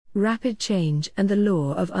Rapid change and the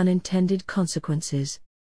law of unintended consequences.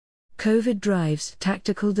 COVID drives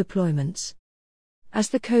tactical deployments. As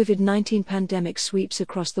the COVID-19 pandemic sweeps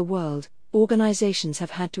across the world, organizations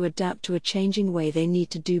have had to adapt to a changing way they need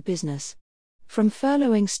to do business. From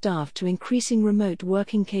furloughing staff to increasing remote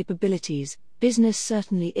working capabilities, business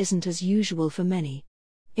certainly isn't as usual for many.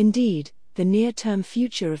 Indeed, the near-term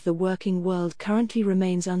future of the working world currently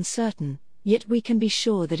remains uncertain, yet we can be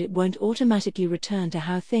sure that it won't automatically return to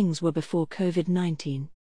how things were before COVID-19.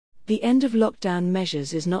 The end of lockdown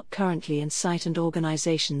measures is not currently in sight, and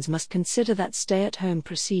organizations must consider that stay-at-home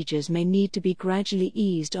procedures may need to be gradually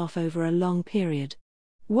eased off over a long period.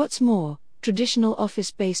 What's more, traditional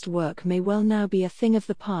office-based work may well now be a thing of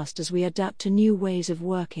the past as we adapt to new ways of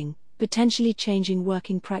working, potentially changing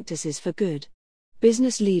working practices for good.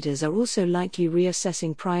 Business leaders are also likely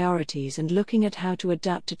reassessing priorities and looking at how to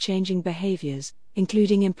adapt to changing behaviors,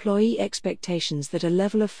 including employee expectations that a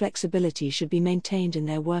level of flexibility should be maintained in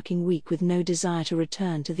their working week with no desire to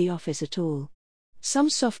return to the office at all. Some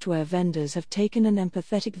software vendors have taken an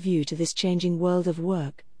empathetic view to this changing world of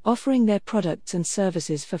work, offering their products and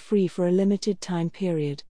services for free for a limited time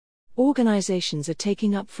period. Organizations are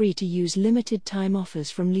taking up free-to-use limited-time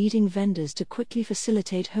offers from leading vendors to quickly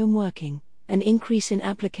facilitate home working, an increase in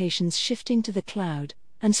applications shifting to the cloud,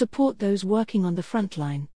 and support those working on the front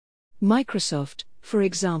line. Microsoft, for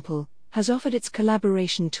example, has offered its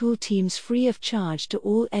collaboration tool Teams free of charge to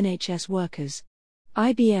all NHS workers.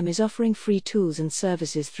 IBM is offering free tools and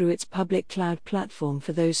services through its public cloud platform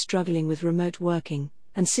for those struggling with remote working,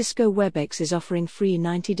 and Cisco WebEx is offering free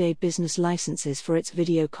 90-day business licenses for its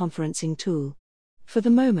video conferencing tool. For the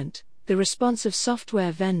moment, the response of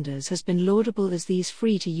software vendors has been laudable, as these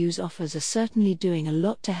free-to-use offers are certainly doing a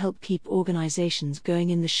lot to help keep organizations going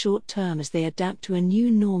in the short term as they adapt to a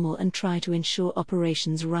new normal and try to ensure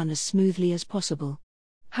operations run as smoothly as possible.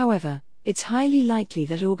 However, it's highly likely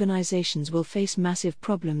that organizations will face massive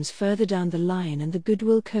problems further down the line, and the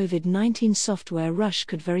goodwill COVID-19 software rush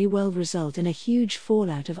could very well result in a huge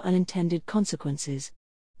fallout of unintended consequences.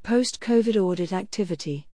 Post-COVID audit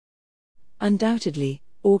activity. Undoubtedly,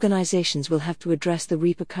 organizations will have to address the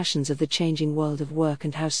repercussions of the changing world of work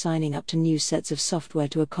and how signing up to new sets of software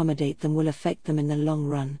to accommodate them will affect them in the long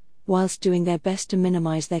run, whilst doing their best to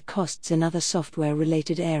minimize their costs in other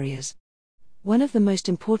software-related areas. One of the most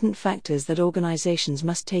important factors that organizations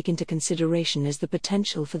must take into consideration is the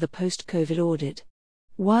potential for the post-COVID audit.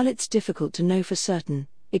 While it's difficult to know for certain,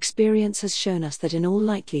 experience has shown us that in all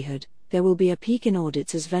likelihood, there will be a peak in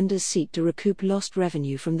audits as vendors seek to recoup lost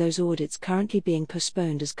revenue from those audits currently being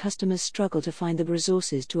postponed as customers struggle to find the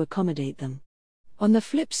resources to accommodate them. On the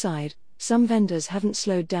flip side, some vendors haven't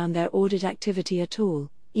slowed down their audit activity at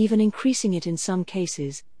all, even increasing it in some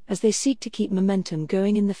cases, as they seek to keep momentum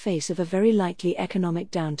going in the face of a very likely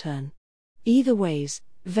economic downturn. Either ways,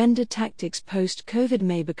 vendor tactics post-COVID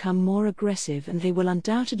may become more aggressive, and they will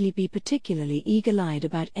undoubtedly be particularly eagle-eyed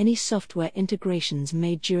about any software integrations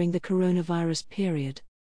made during the coronavirus period.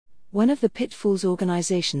 One of the pitfalls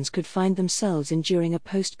organizations could find themselves in during a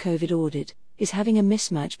post-COVID audit is having a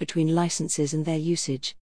mismatch between licenses and their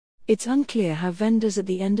usage. It's unclear how vendors at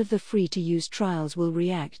the end of the free-to-use trials will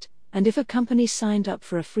react, and if a company signed up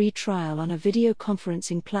for a free trial on a video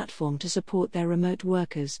conferencing platform to support their remote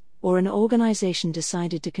workers, or an organization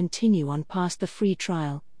decided to continue on past the free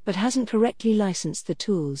trial, but hasn't correctly licensed the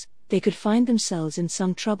tools, they could find themselves in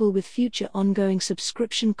some trouble with future ongoing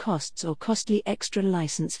subscription costs or costly extra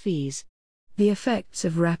license fees. The effects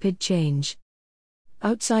of rapid change.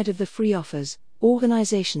 Outside of the free offers,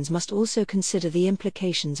 organizations must also consider the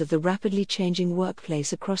implications of the rapidly changing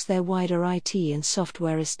workplace across their wider IT and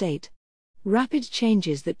software estate. Rapid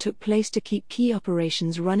changes that took place to keep key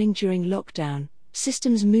operations running during lockdown,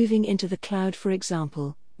 systems moving into the cloud for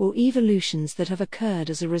example, or evolutions that have occurred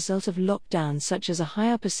as a result of lockdown such as a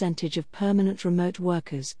higher percentage of permanent remote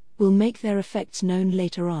workers, will make their effects known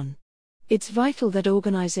later on. It's vital that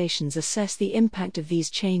organizations assess the impact of these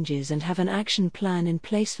changes and have an action plan in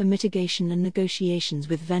place for mitigation and negotiations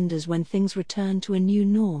with vendors when things return to a new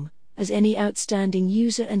norm, as any outstanding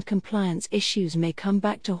user and compliance issues may come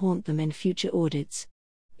back to haunt them in future audits.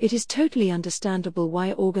 It is totally understandable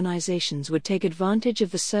why organizations would take advantage of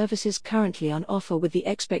the services currently on offer with the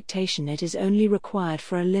expectation it is only required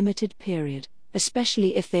for a limited period,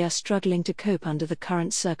 especially if they are struggling to cope under the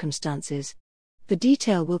current circumstances. The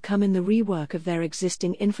detail will come in the rework of their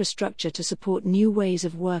existing infrastructure to support new ways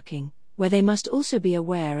of working, where they must also be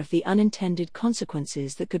aware of the unintended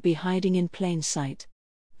consequences that could be hiding in plain sight.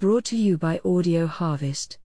 Brought to you by Audio Harvest.